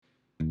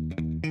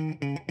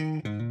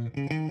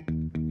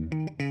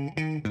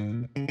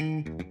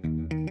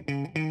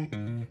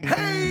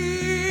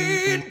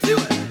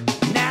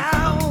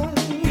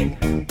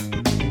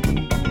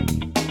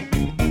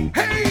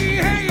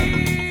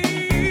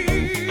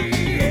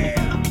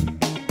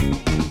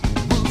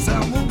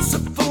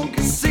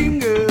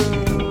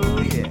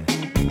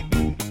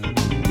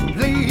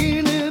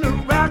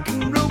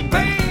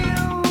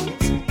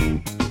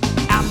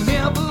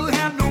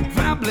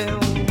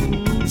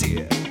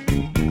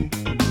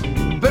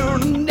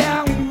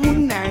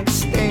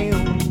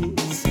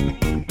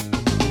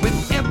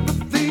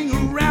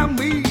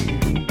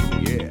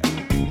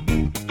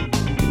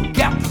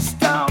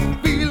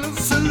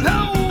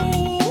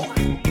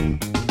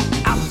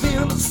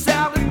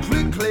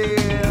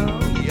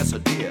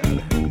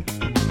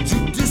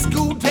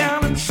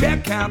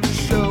out the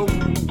show.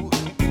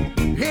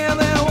 Yeah,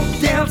 they were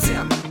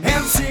dancing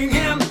and singing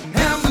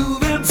and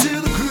moving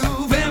to the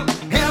groove,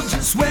 and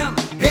just when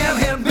it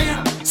hit me,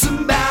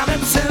 somebody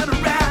turned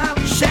around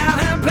and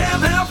shouted and play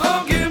that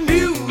funky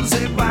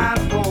music,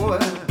 white boy.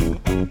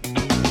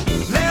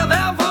 Play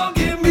that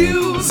funky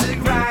music,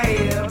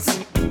 right?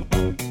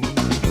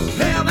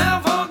 Play that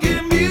funky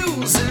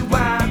music,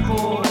 white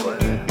boy.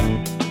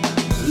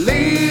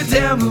 Lay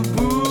down the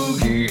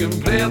boogie and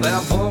play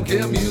that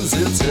funky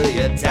music till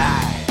you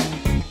die.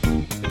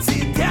 Till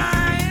you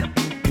die.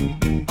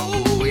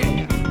 Oh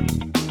yeah.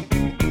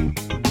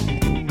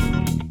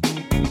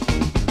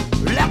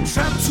 Well, I'm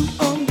trying to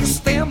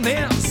understand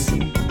this.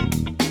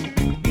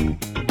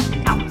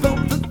 I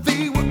thought that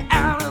they were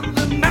out of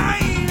their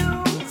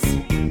minds.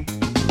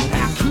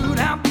 How could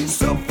I be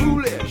so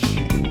foolish?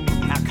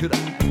 How could I?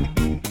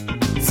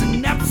 To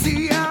not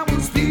see I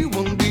was the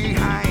one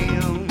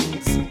behind.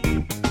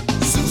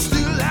 So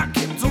still I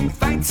kept on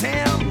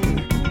fighting.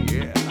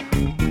 Yeah.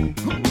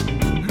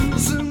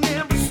 Losing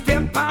every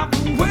step of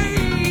the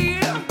way.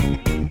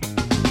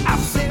 I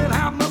said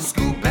I must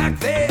go back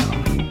there.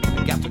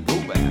 I got to go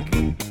back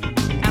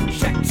and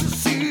check to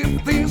see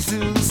if things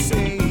are the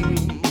same.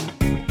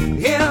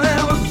 Yeah, they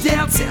were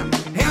dancing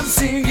and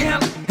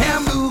singing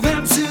and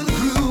moving to the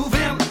groove,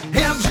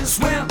 and just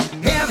when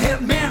it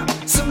hit me,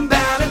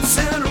 somebody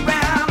turned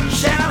around and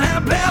shouted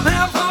and play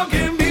that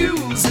funky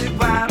music,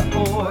 white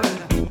boy.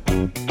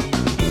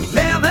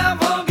 Play that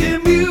funky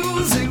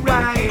music,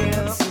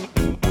 right?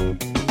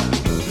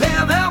 Play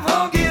that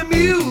funky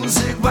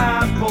music,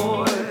 white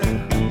boy.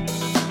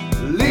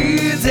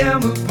 Lay down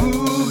the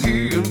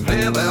boogie and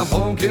play that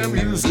funky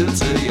music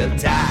till you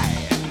die.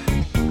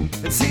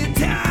 Till you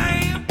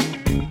die.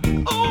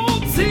 Oh,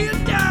 till you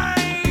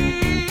die.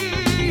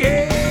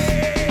 Yeah.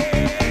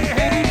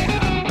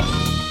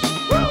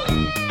 Woo.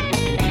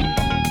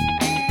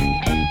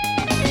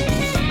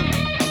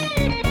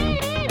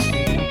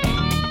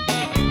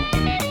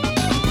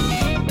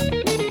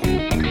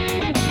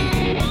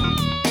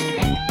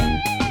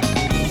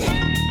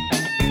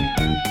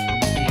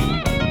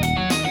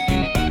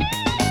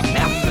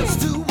 Now this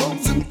too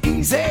wasn't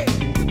easy.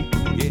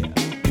 Yeah.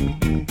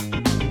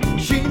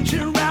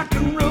 Changing rock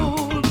and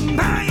roll to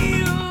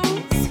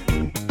miles.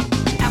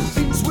 Now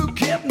things were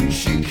getting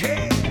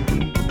shaky.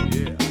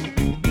 Yeah.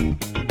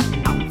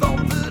 I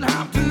thought that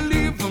I'd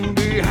leave them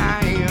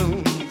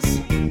behind.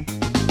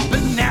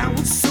 But now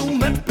it's so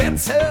much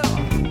better.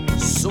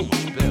 So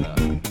much better.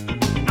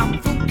 I'm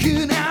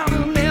thinking out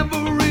in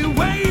every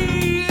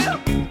way.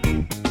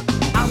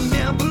 I'll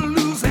never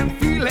lose that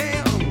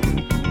feeling.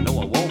 No,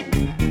 I won't.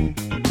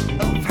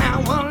 Of how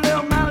I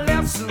learned my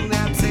lesson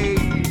that day.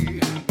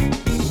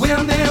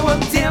 When they were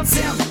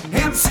dancing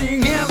and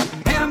singing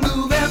and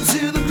moving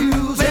to the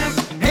music,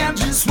 and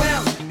just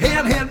when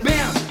it hit me,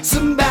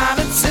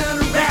 somebody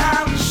turned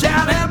around and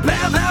shouted and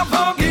play that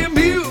funky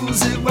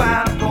music,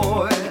 white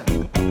boy.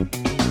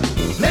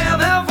 Play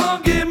that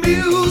funky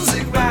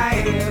music,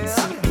 right?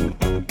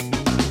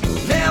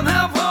 Play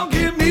that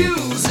funky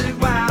music,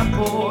 white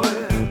boy.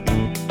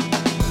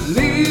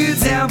 Lay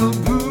down the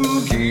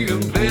boogie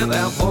and play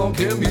that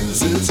funky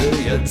music till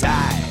you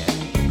die.